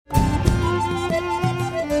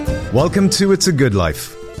Welcome to It's a Good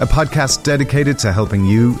Life, a podcast dedicated to helping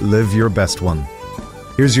you live your best one.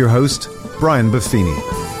 Here's your host, Brian Buffini.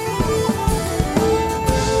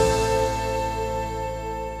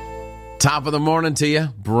 Top of the morning to you,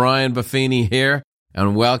 Brian Buffini here,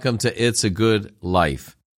 and welcome to It's a Good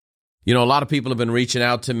Life. You know, a lot of people have been reaching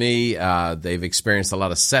out to me. They've experienced a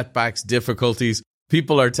lot of setbacks, difficulties.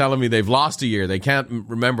 People are telling me they've lost a year. They can't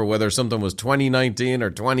remember whether something was 2019 or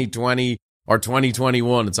 2020 or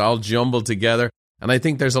 2021. It's all jumbled together. And I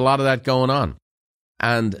think there's a lot of that going on.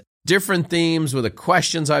 And different themes with the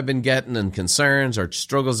questions I've been getting and concerns or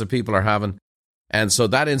struggles that people are having. And so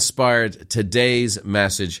that inspired today's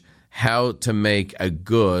message, how to make a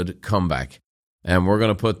good comeback. And we're going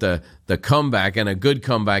to put the comeback and a good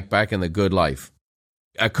comeback back in the good life.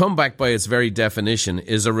 A comeback, by its very definition,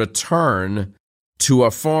 is a return to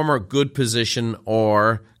a former good position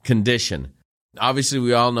or condition. Obviously,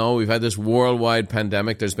 we all know we've had this worldwide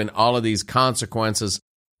pandemic. There's been all of these consequences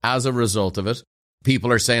as a result of it. People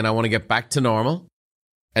are saying, I want to get back to normal.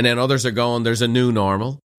 And then others are going, there's a new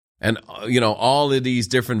normal. And, you know, all of these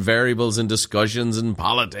different variables and discussions and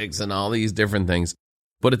politics and all these different things.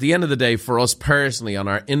 But at the end of the day, for us personally, on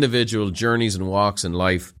our individual journeys and walks in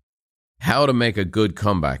life, how to make a good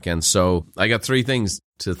comeback. And so I got three things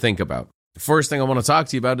to think about. The first thing I want to talk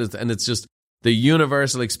to you about is, and it's just the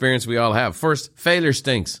universal experience we all have. First, failure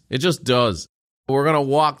stinks. It just does. We're going to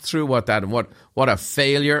walk through what a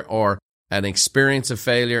failure or an experience of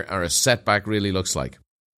failure or a setback really looks like.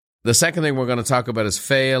 The second thing we're going to talk about is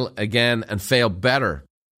fail again and fail better,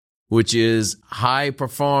 which is high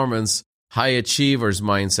performance, high achievers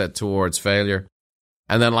mindset towards failure.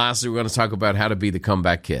 And then lastly, we're going to talk about how to be the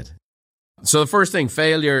comeback kid. So the first thing,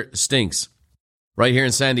 failure stinks. Right here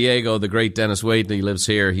in San Diego, the great Dennis Waitley lives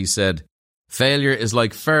here. He said, failure is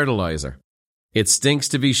like fertilizer. It stinks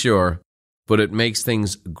to be sure, but it makes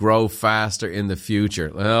things grow faster in the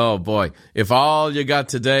future. Oh boy, if all you got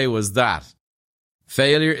today was that.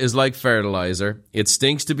 Failure is like fertilizer. It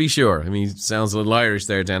stinks to be sure. I mean, it sounds a little Irish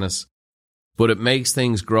there, Dennis. But it makes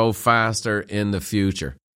things grow faster in the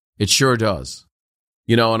future. It sure does.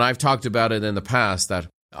 You know, and I've talked about it in the past that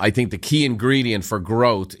I think the key ingredient for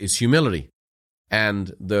growth is humility.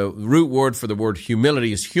 And the root word for the word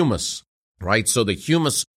humility is humus, right? So the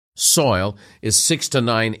humus soil is 6 to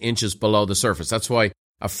 9 inches below the surface. That's why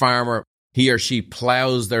a farmer, he or she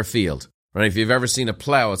plows their field, right? If you've ever seen a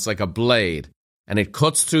plow, it's like a blade, and it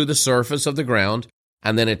cuts through the surface of the ground,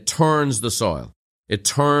 and then it turns the soil. It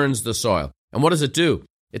turns the soil. And what does it do?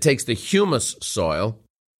 It takes the humus soil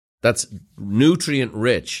that's nutrient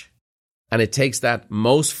rich, and it takes that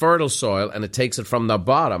most fertile soil, and it takes it from the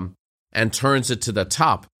bottom and turns it to the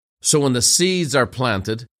top. So when the seeds are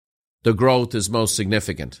planted, the growth is most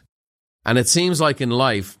significant. And it seems like in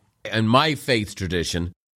life, and my faith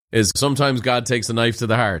tradition, is sometimes God takes a knife to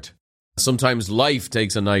the heart. Sometimes life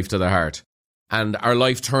takes a knife to the heart. And our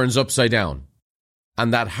life turns upside down.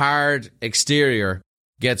 And that hard exterior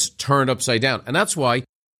gets turned upside down. And that's why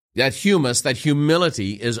that humus, that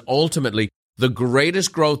humility, is ultimately the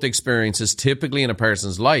greatest growth experiences typically in a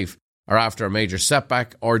person's life are after a major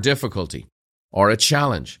setback or difficulty or a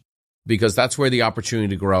challenge, because that's where the opportunity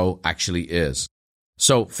to grow actually is.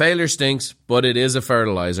 So failure stinks, but it is a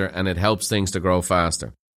fertilizer and it helps things to grow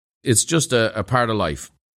faster. It's just a part of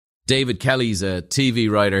life. David Kelly's a TV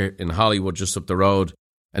writer in Hollywood just up the road,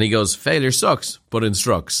 and he goes, failure sucks, but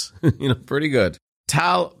instructs. Pretty good.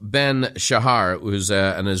 Tal Ben-Shahar, who's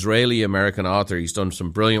an Israeli-American author, he's done some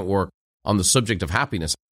brilliant work on the subject of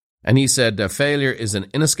happiness. And he said, failure is an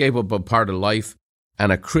inescapable part of life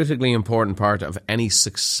and a critically important part of any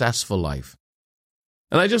successful life.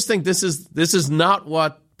 And I just think this is not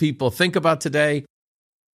what people think about today.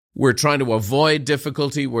 We're trying to avoid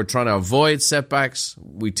difficulty. We're trying to avoid setbacks.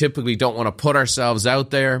 We typically don't want to put ourselves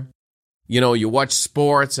out there. You know, you watch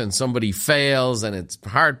sports and somebody fails and it's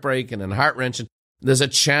heartbreaking and heart-wrenching. There's a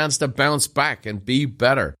chance to bounce back and be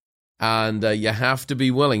better. And you have to be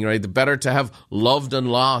willing, right? The better to have loved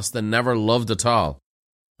and lost than never loved at all.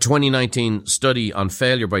 2019 study on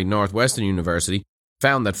failure by Northwestern University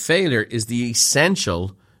found that failure is the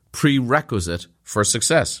essential prerequisite for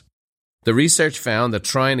success. The research found that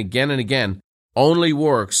trying again and again only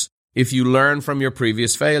works if you learn from your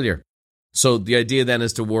previous failure. So the idea then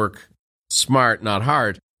is to work smart, not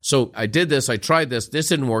hard. So I did this, I tried this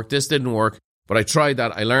didn't work, but I tried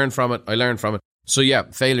that, I learned from it. So yeah,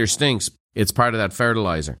 failure stinks. It's part of that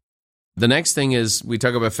fertilizer. The next thing is, we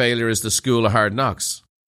talk about failure as the school of hard knocks.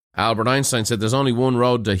 Albert Einstein said there's only one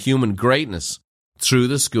road to human greatness, through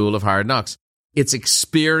the school of hard knocks. It's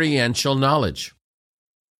experiential knowledge.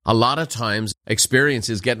 A lot of times, experience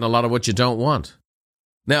is getting a lot of what you don't want.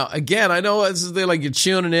 Now, again, I know this is like you're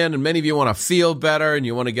tuning in and many of you want to feel better and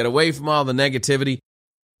you want to get away from all the negativity.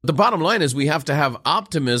 The bottom line is we have to have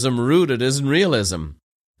optimism rooted in realism.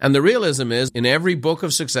 And the realism is in every book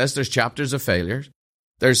of success, there's chapters of failures.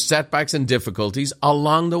 There's setbacks and difficulties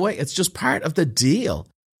along the way. It's just part of the deal.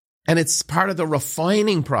 And it's part of the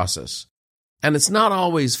refining process. And it's not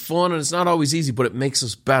always fun and it's not always easy, but it makes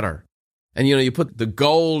us better. And, you put the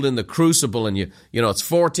gold in the crucible and it's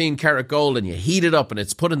 14 karat gold and you heat it up and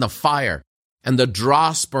it's put in the fire and the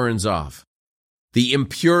dross burns off. The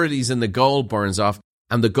impurities in the gold burns off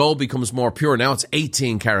and the gold becomes more pure. Now it's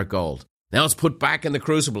 18 karat gold. Now it's put back in the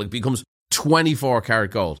crucible. It becomes 24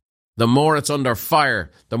 karat gold. The more it's under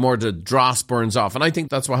fire, the more the dross burns off. And I think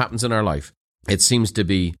that's what happens in our life. It seems to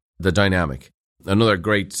be the dynamic. Another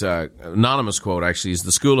great anonymous quote, actually, is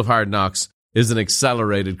the School of Hard Knocks is an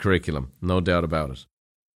accelerated curriculum. No doubt about it.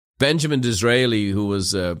 Benjamin Disraeli, who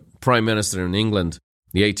was Prime Minister in England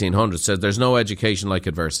in the 1800s, said there's no education like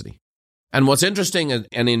adversity. And what's interesting,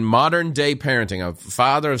 and in modern day parenting, a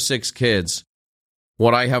father of 6 kids,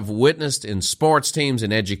 what I have witnessed in sports teams,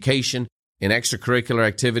 in education, in extracurricular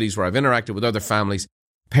activities where I've interacted with other families,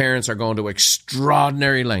 parents are going to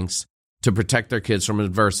extraordinary lengths to protect their kids from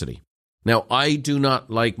adversity. Now, I do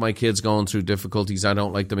not like my kids going through difficulties. I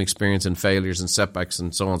don't like them experiencing failures and setbacks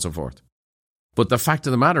and so on and so forth. But the fact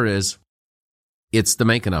of the matter is, it's the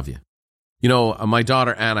making of you. My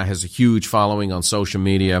daughter Anna has a huge following on social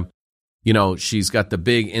media. She's got the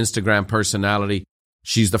big Instagram personality.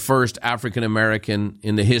 She's the first African-American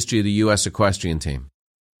in the history of the U.S. equestrian team.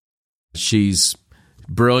 She's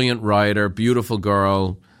a brilliant rider, beautiful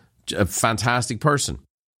girl, a fantastic person.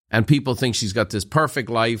 And people think she's got this perfect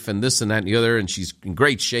life and this and that and the other, and she's in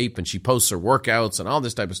great shape, and she posts her workouts and all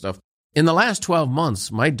this type of stuff. In the last 12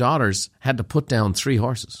 months, my daughters had to put down 3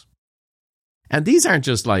 horses. And these aren't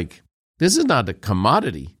just this is not a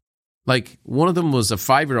commodity. One of them was a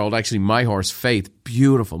 5-year-old, actually my horse, Faith,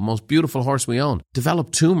 beautiful, most beautiful horse we own,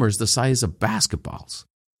 developed tumors the size of basketballs.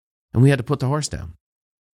 And we had to put the horse down.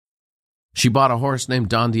 She bought a horse named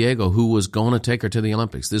Don Diego who was going to take her to the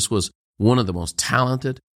Olympics. This was one of the most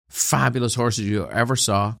talented, fabulous horses you ever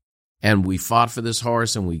saw. And we fought for this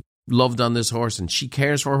horse and we loved on this horse. And she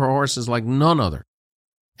cares for her horses like none other.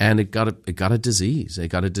 And it got a disease. It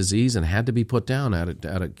got a disease and had to be put down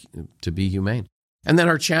to be humane. And then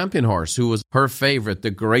her champion horse, who was her favorite,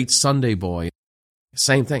 the great Sunday Boy,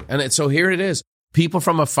 same thing. And so here it is. People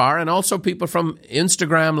from afar and also people from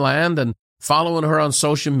Instagram land and following her on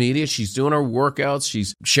social media. She's doing her workouts.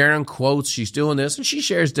 She's sharing quotes. She's doing this. And she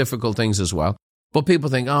shares difficult things as well. But people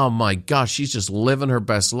think, oh my gosh, she's just living her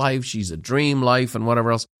best life. She's a dream life and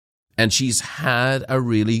whatever else. And she's had a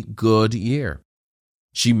really good year.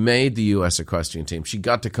 She made the U.S. equestrian team. She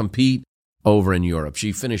got to compete over in Europe.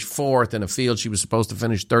 She finished 4th in a field she was supposed to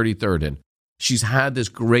finish 33rd in. She's had this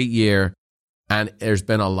great year. And there's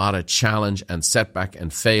been a lot of challenge and setback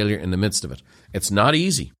and failure in the midst of it. It's not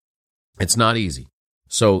easy. It's not easy.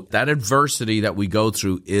 So that adversity that we go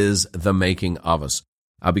through is the making of us.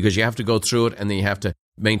 Because you have to go through it and then you have to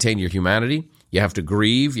maintain your humanity. You have to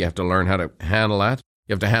grieve. You have to learn how to handle that.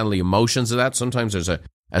 You have to handle the emotions of that. Sometimes there's a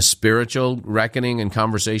spiritual reckoning and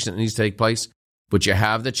conversation that needs to take place. But you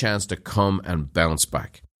have the chance to come and bounce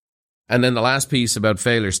back. And then the last piece about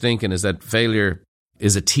failure thinking is that failure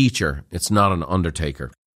is a teacher. It's not an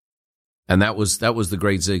undertaker. And that was the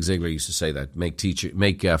great Zig Ziglar used to say that. Make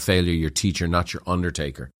failure your teacher, not your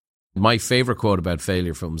undertaker. My favorite quote about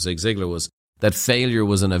failure from Zig Ziglar was that failure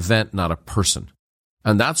was an event, not a person.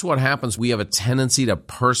 And that's what happens. We have a tendency to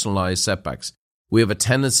personalize setbacks. We have a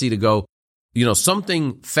tendency to go,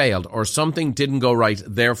 something failed or something didn't go right,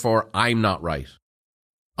 therefore I'm not right.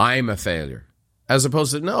 I'm a failure. As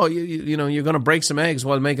opposed to, no, you're going to break some eggs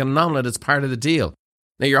while making an omelet. It's part of the deal.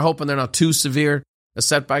 Now you're hoping they're not too severe a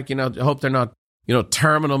setback, you hope they're not,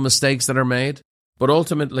 terminal mistakes that are made. But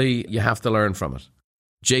ultimately, you have to learn from it.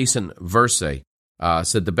 Jason Versay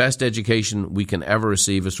said, the best education we can ever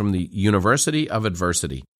receive is from the University of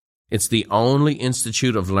Adversity. It's the only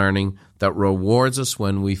institute of learning that rewards us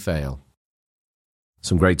when we fail.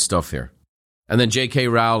 Some great stuff here. And then J.K.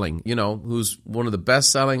 Rowling, who's one of the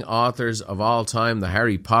best-selling authors of all time, the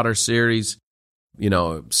Harry Potter series.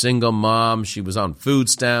 Single mom. She was on food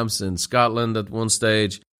stamps in Scotland at one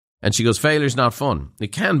stage. And she goes, failure's not fun.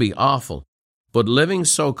 It can be awful. But living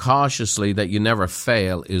so cautiously that you never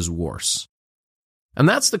fail is worse. And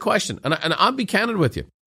that's the question. And I'll be candid with you.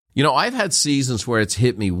 I've had seasons where it's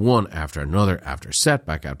hit me one after another, after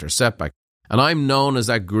setback. And I'm known as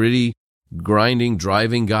that gritty, grinding,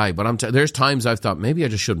 driving guy. But there's times I've thought, maybe I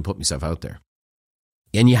just shouldn't put myself out there.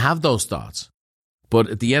 And you have those thoughts. But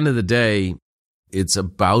at the end of the day, It's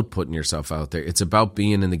about putting yourself out there. It's about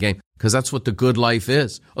being in the game, because that's what the good life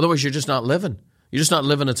is. Otherwise, you're just not living. You're just not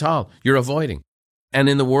living at all. You're avoiding. And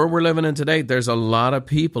in the world we're living in today, there's a lot of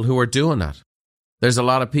people who are doing that. There's a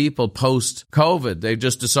lot of people post-COVID. They've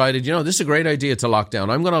just decided, this is a great idea to lock down.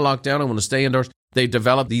 I'm going to lock down. I'm going to stay indoors. They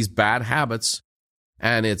develop these bad habits,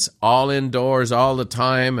 and it's all indoors all the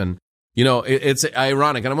time. And, it's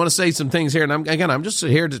ironic. And I want to say some things here. And I'm just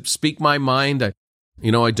here to speak my mind.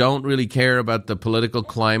 I don't really care about the political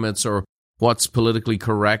climates or what's politically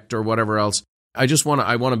correct or whatever else. I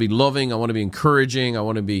want to be loving. I want to be encouraging. I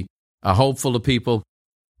want to be hopeful to people.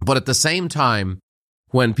 But at the same time,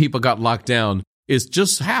 when people got locked down, it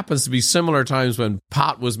just happens to be similar times when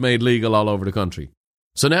pot was made legal all over the country.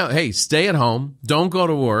 So now, hey, stay at home. Don't go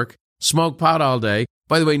to work. Smoke pot all day.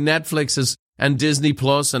 By the way, Netflix and Disney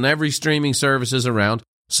Plus and every streaming service is around.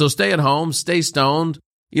 So stay at home, stay stoned,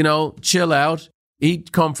 chill out,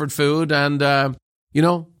 eat comfort food, and,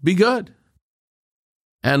 be good.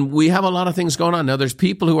 And we have a lot of things going on. Now, there's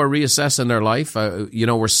people who are reassessing their life.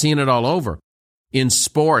 We're seeing it all over. In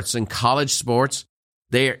sports, in college sports,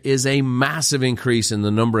 there is a massive increase in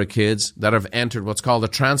the number of kids that have entered what's called the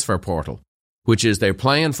transfer portal, which is they're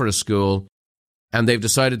playing for a school and they've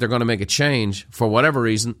decided they're going to make a change for whatever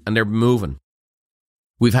reason, and they're moving.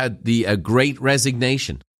 We've had the Great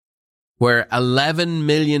Resignation, where 11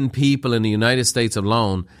 million people in the United States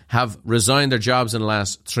alone have resigned their jobs in the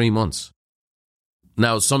last 3 months.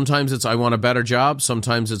 Now, sometimes it's I want a better job.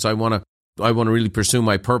 Sometimes it's I want to really pursue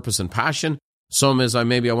my purpose and passion. Some is I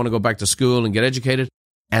want to go back to school and get educated.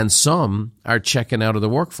 And some are checking out of the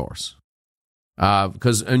workforce.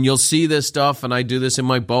 And you'll see this stuff, and I do this in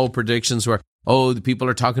my bold predictions where, the people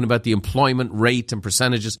are talking about the employment rate and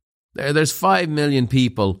percentages. There's 5 million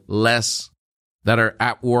people less that are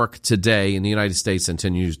at work today in the United States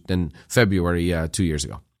than February 2 years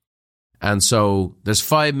ago. And so there's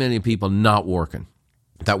 5 million people not working,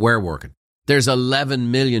 that were working. There's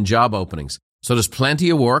 11 million job openings. So there's plenty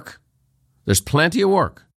of work.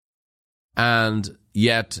 And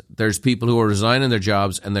yet there's people who are resigning their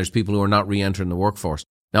jobs, and there's people who are not re-entering the workforce.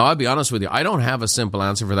 Now, I'll be honest with you. I don't have a simple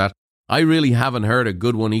answer for that. I really haven't heard a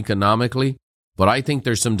good one economically, but I think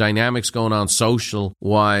there's some dynamics going on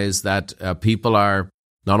social-wise that people are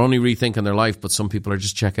not only rethinking their life, but some people are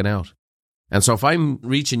just checking out. And so if I'm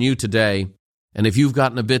reaching you today, and if you've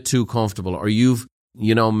gotten a bit too comfortable, or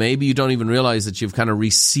maybe you don't even realize that you've kind of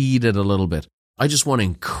receded a little bit, I just want to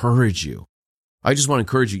encourage you.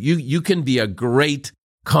 You can be a great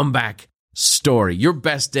comeback story. Your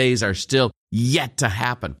best days are still yet to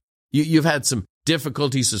happen. You've had some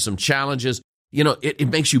difficulties or some challenges. It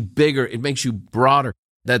makes you bigger. It makes you broader.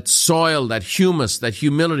 That soil, that humus, that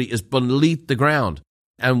humility is beneath the ground.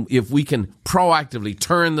 And if we can proactively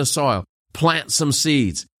turn the soil, plant some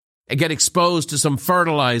seeds, and get exposed to some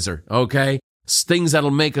fertilizer, okay? Things that'll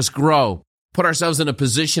make us grow. Put ourselves in a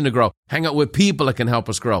position to grow. Hang out with people that can help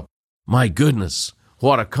us grow. My goodness,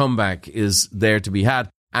 what a comeback is there to be had.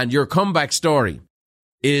 And your comeback story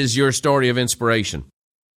is your story of inspiration.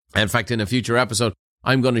 In fact, in a future episode,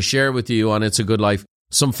 I'm going to share with you on It's a Good Life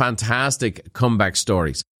some fantastic comeback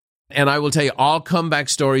stories. And I will tell you, all comeback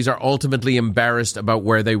stories are ultimately embarrassed about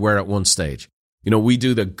where they were at one stage. We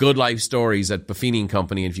do the Good Life stories at Buffini &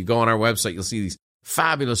 Company. And if you go on our website, you'll see these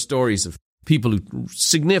fabulous stories of people who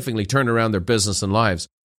significantly turned around their business and lives.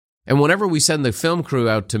 And whenever we send the film crew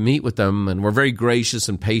out to meet with them, and we're very gracious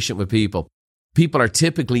and patient with people, people are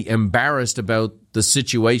typically embarrassed about the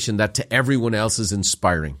situation that to everyone else is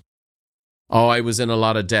inspiring. Oh, I was in a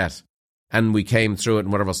lot of debt, and we came through it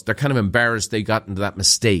and whatever else. They're kind of embarrassed they got into that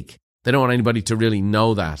mistake. They don't want anybody to really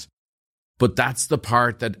know that. But that's the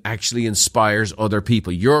part that actually inspires other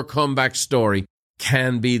people. Your comeback story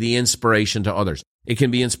can be the inspiration to others. It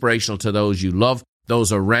can be inspirational to those you love,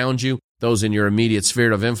 those around you, those in your immediate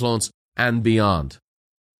sphere of influence, and beyond.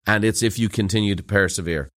 And it's if you continue to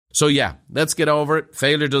persevere. So yeah, let's get over it.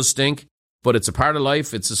 Failure does stink, but it's a part of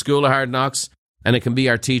life. It's a school of hard knocks, and it can be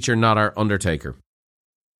our teacher, not our undertaker.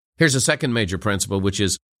 Here's a second major principle, which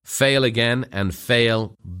is fail again and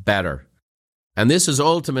fail better. And this is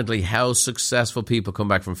ultimately how successful people come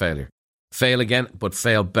back from failure. Fail again, but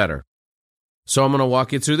fail better. So I'm going to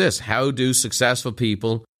walk you through this. How do successful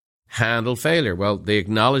people handle failure? Well, they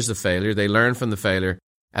acknowledge the failure, they learn from the failure,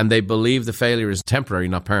 and they believe the failure is temporary,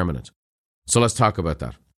 not permanent. So let's talk about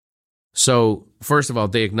that. So, first of all,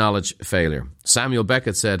 they acknowledge failure. Samuel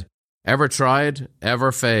Beckett said, "Ever tried,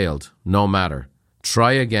 ever failed, no matter.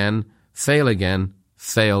 Try again,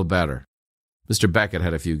 fail better." Mr. Beckett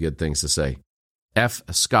had a few good things to say. F.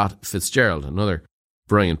 Scott Fitzgerald, another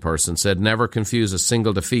brilliant person, said, "Never confuse a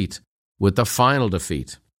single defeat with the final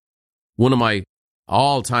defeat." One of my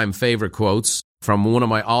all-time favorite quotes from one of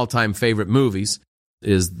my all-time favorite movies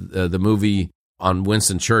is the movie on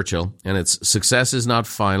Winston Churchill, and it's "Success is not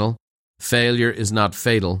final, failure is not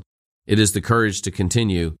fatal, it is the courage to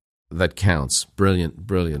continue that counts."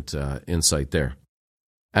 Brilliant insight there.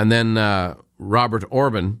 And then Robert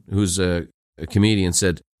Orban, who's a comedian,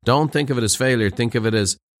 said, "Don't think of it as failure, think of it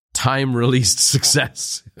as time-released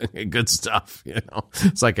success." Good stuff,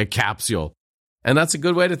 It's like a capsule. And that's a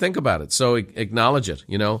good way to think about it. So acknowledge it,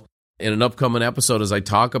 In an upcoming episode, as I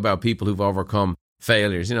talk about people who've overcome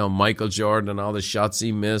failures, Michael Jordan and all the shots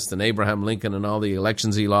he missed, and Abraham Lincoln and all the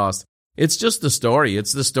elections he lost. It's just the story.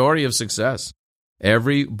 It's the story of success.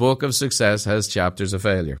 Every book of success has chapters of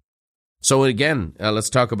failure. So again, let's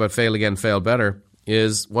talk about fail again, fail better.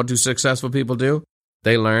 Is what do successful people do?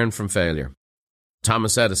 They learn from failure.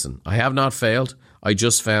 Thomas Edison, "I have not failed. I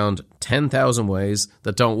just found 10,000 ways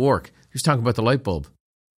that don't work." He was talking about the light bulb.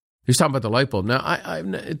 Now,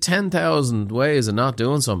 I 10,000 ways of not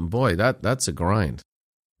doing something, boy, that's a grind.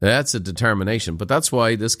 That's a determination. But that's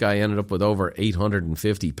why this guy ended up with over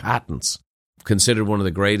 850 patents, considered one of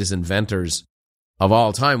the greatest inventors of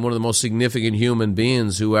all time, one of the most significant human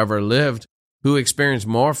beings who ever lived, who experienced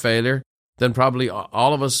more failure than probably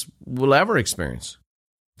all of us will ever experience.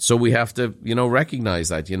 So we have to, recognize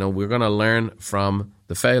that, we're going to learn from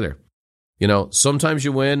the failure. Sometimes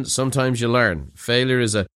you win, sometimes you learn. Failure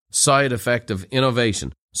is a side effect of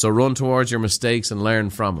innovation. So run towards your mistakes and learn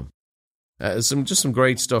from them. Some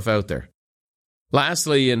great stuff out there.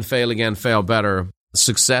 Lastly, in Fail Again, Fail Better,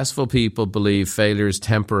 successful people believe failure is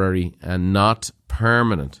temporary and not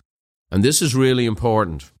permanent. And this is really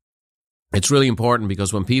important. It's really important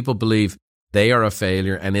because when people believe they are a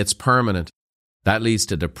failure and it's permanent, that leads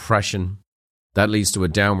to depression. That leads to a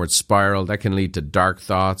downward spiral. That can lead to dark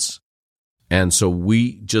thoughts. And so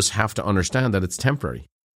we just have to understand that it's temporary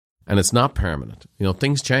and it's not permanent.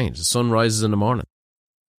 Things change. The sun rises in the morning.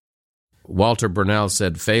 Walter Burnell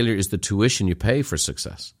said, "Failure is the tuition you pay for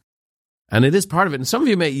success." And it is part of it. And some of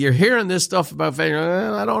you you're hearing this stuff about failure.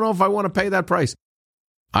 I don't know if I want to pay that price.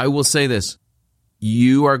 I will say this.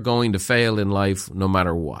 You are going to fail in life no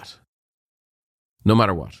matter what. No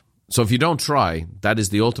matter what. So if you don't try, that is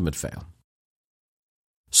the ultimate fail.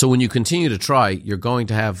 So when you continue to try, you're going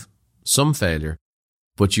to have some failure,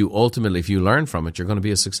 but you ultimately, if you learn from it, you're going to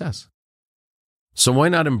be a success. So why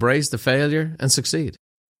not embrace the failure and succeed?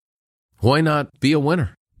 Why not be a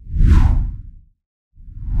winner?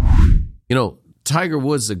 Tiger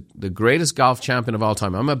Woods, the greatest golf champion of all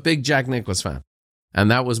time. I'm a big Jack Nicklaus fan, and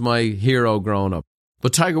that was my hero growing up.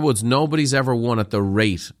 But Tiger Woods, nobody's ever won at the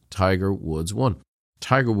rate Tiger Woods won.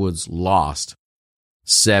 Tiger Woods lost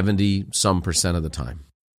 70% of the time.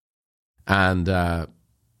 And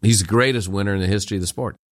he's the greatest winner in the history of the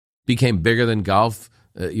sport. Became bigger than golf,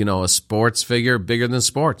 a sports figure, bigger than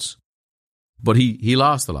sports. But he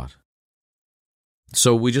lost a lot.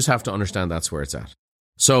 So we just have to understand that's where it's at.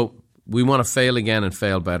 So we want to fail again and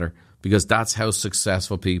fail better because that's how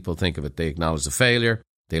successful people think of it. They acknowledge the failure,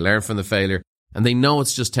 they learn from the failure, and they know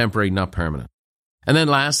it's just temporary, not permanent. And then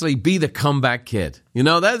lastly, be the comeback kid.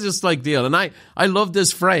 That's just like deal. And I love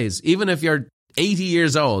this phrase. Even if you're 80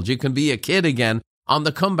 years old, you can be a kid again on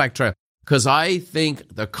the comeback trail. Because I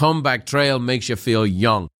think the comeback trail makes you feel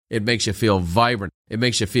young. It makes you feel vibrant. It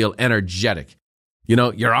makes you feel energetic.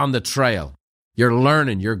 You're on the trail. You're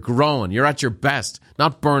learning. You're growing. You're at your best.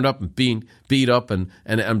 Not burned up and being beat up and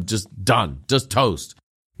I'm just done. Just toast.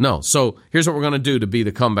 No. So here's what we're going to do to be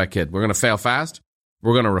the comeback kid. We're going to fail fast.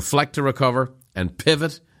 We're going to reflect to recover and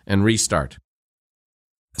pivot and restart.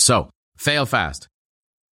 So fail fast.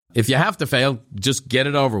 If you have to fail, just get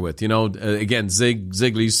it over with. Again,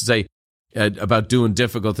 Ziglar used to say about doing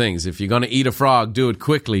difficult things. If you're going to eat a frog, do it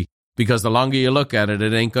quickly because the longer you look at it,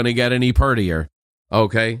 it ain't going to get any prettier.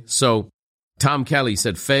 Okay? So Tom Kelly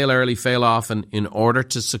said, fail early, fail often in order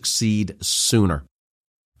to succeed sooner.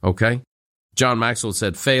 Okay? John Maxwell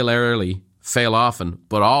said, fail early, fail often,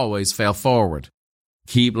 but always fail forward.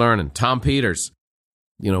 Keep learning. Tom Peters,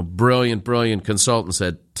 brilliant consultant,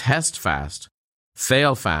 said, test fast,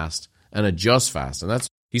 fail fast, and adjust fast. And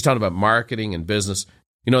he's talking about marketing and business.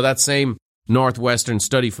 That same Northwestern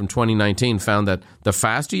study from 2019 found that the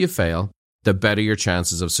faster you fail, the better your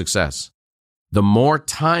chances of success. The more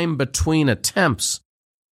time between attempts,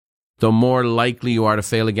 the more likely you are to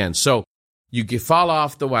fail again. So you fall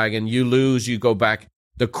off the wagon, you lose, you go back.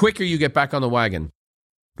 The quicker you get back on the wagon,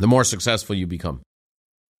 the more successful you become.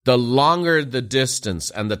 The longer the distance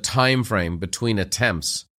and the time frame between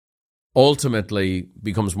attempts ultimately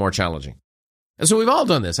becomes more challenging. And so we've all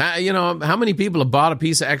done this. How many people have bought a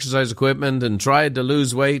piece of exercise equipment and tried to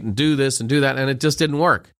lose weight and do this and do that, and it just didn't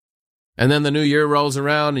work? And then the new year rolls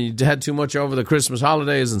around and you had too much over the Christmas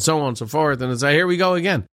holidays and so on and so forth. And it's like, here we go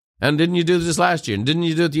again. And didn't you do this last year? And didn't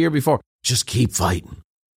you do it the year before? Just keep fighting.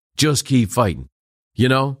 Just keep fighting. You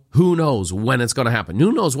know, who knows when it's going to happen?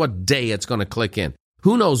 Who knows what day it's going to click in?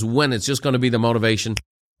 Who knows when it's just going to be the motivation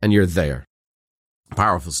and you're there?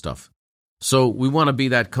 Powerful stuff. So we want to be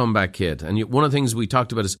that comeback kid. And one of the things we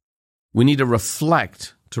talked about is we need to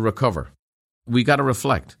reflect to recover. We got to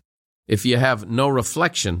reflect. If you have no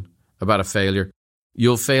reflection about a failure,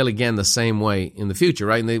 you'll fail again the same way in the future,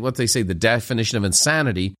 right? And what they say, the definition of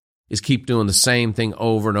insanity is keep doing the same thing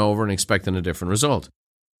over and over and expecting a different result.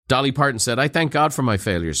 Dolly Parton said, I thank God for my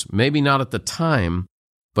failures, maybe not at the time,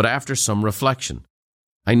 but after some reflection.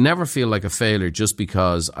 I never feel like a failure just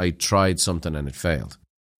because I tried something and it failed.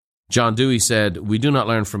 John Dewey said, we do not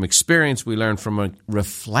learn from experience, we learn from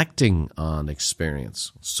reflecting on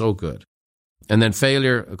experience. So good. And then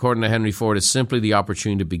failure, according to Henry Ford, is simply the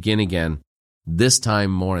opportunity to begin again, this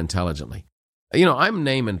time more intelligently. You know, I'm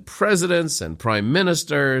naming presidents and prime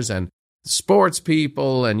ministers and sports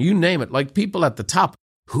people and you name it, like people at the top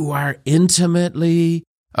who are intimately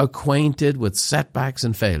acquainted with setbacks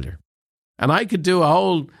and failure. And I could do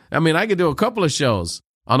a couple of shows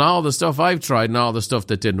on all the stuff I've tried and all the stuff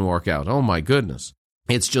that didn't work out. Oh my goodness.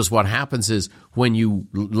 It's just what happens is when you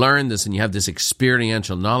learn this and you have this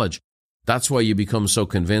experiential knowledge, that's why you become so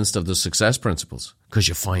convinced of the success principles, because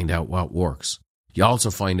you find out what works. You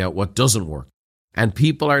also find out what doesn't work. And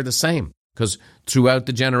people are the same, because throughout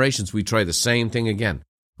the generations, we try the same thing again.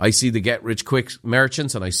 I see the get-rich-quick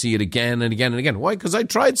merchants, and I see it again and again and again. Why? Because I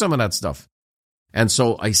tried some of that stuff. And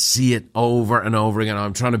so I see it over and over again.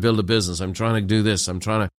 I'm trying to build a business. I'm trying to do this. I'm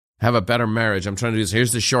trying to have a better marriage. I'm trying to do this.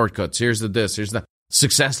 Here's the shortcuts. Here's the this. Here's that.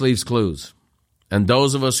 Success leaves clues. And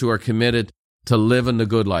those of us who are committed to living the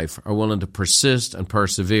good life are willing to persist and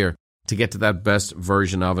persevere to get to that best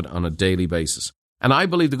version of it on a daily basis. And I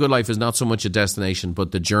believe the good life is not so much a destination,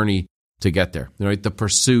 but the journey to get there. Right? The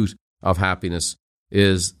pursuit of happiness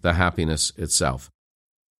is the happiness itself.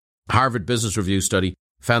 Harvard Business Review study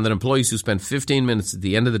found that employees who spend 15 minutes at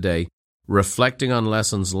the end of the day reflecting on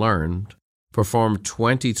lessons learned perform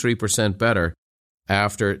 23% better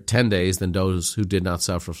after 10 days than those who did not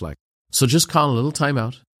self-reflect. So just call a little time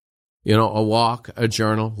out, you know, a walk, a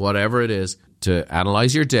journal, whatever it is, to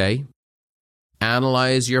analyze your day,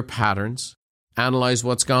 analyze your patterns, analyze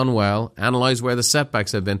what's gone well, analyze where the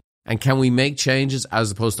setbacks have been, and can we make changes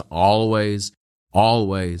as opposed to always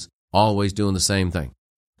doing the same thing.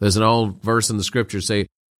 There's an old verse in the scripture say,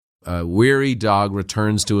 a weary dog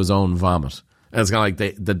returns to his own vomit. And it's kind of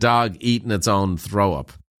like the dog eating its own throw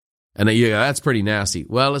up. And that's pretty nasty.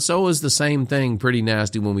 Well, so is the same thing pretty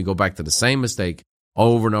nasty when we go back to the same mistake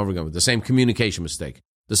over and over again, the same communication mistake,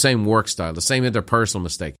 the same work style, the same interpersonal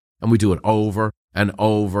mistake. And we do it over and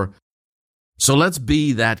over. So let's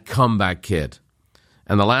be that comeback kid.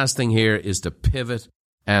 And the last thing here is to pivot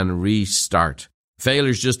and restart.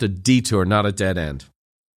 Failure is just a detour, not a dead end.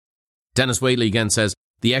 Dennis Waitley again says,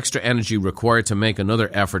 the extra energy required to make another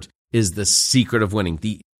effort is the secret of winning.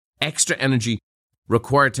 The extra energy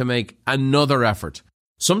required to make another effort.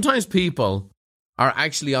 Sometimes people are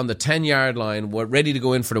actually on the 10-yard line, ready to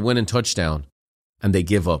go in for the winning touchdown, and they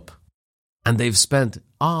give up. And they've spent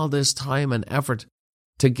all this time and effort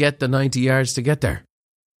to get the 90 yards to get there.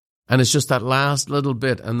 And it's just that last little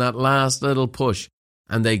bit and that last little push,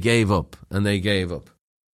 and they gave up, and they gave up.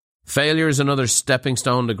 Failure is another stepping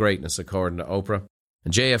stone to greatness, according to Oprah.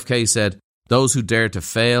 And JFK said, those who dare to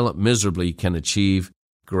fail miserably can achieve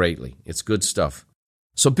greatly. It's good stuff.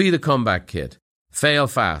 So be the comeback kid. Fail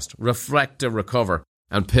fast, reflect to recover,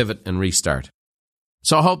 and pivot and restart.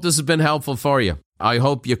 So I hope this has been helpful for you. I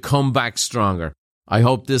hope you come back stronger. I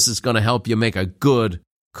hope this is going to help you make a good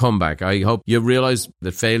comeback. I hope you realize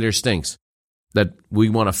that failure stinks, that we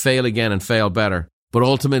want to fail again and fail better, but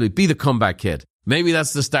ultimately be the comeback kid. Maybe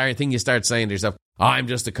that's the thing you start saying to yourself, I'm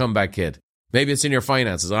just a comeback kid. Maybe it's in your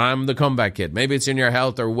finances. I'm the comeback kid. Maybe it's in your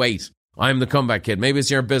health or weight. I'm the comeback kid. Maybe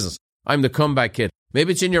it's in your business. I'm the comeback kid.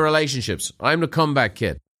 Maybe it's in your relationships. I'm the comeback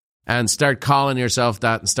kid. And start calling yourself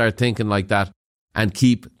that and start thinking like that and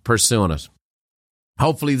keep pursuing it.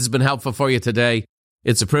 Hopefully this has been helpful for you today.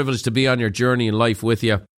 It's a privilege to be on your journey in life with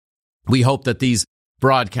you. We hope that these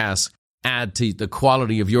broadcasts add to the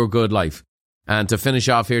quality of your good life. And to finish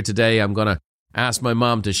off here today, I'm going to ask my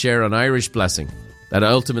mom to share an Irish blessing that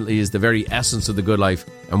ultimately is the very essence of the good life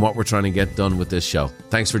and what we're trying to get done with this show.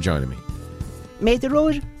 Thanks for joining me. May the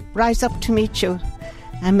road rise up to meet you,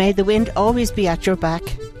 and may the wind always be at your back.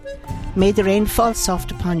 May the rain fall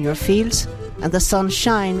soft upon your fields, and the sun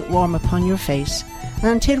shine warm upon your face. And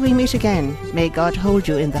until we meet again, may God hold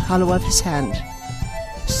you in the hollow of his hand.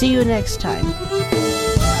 See you next time.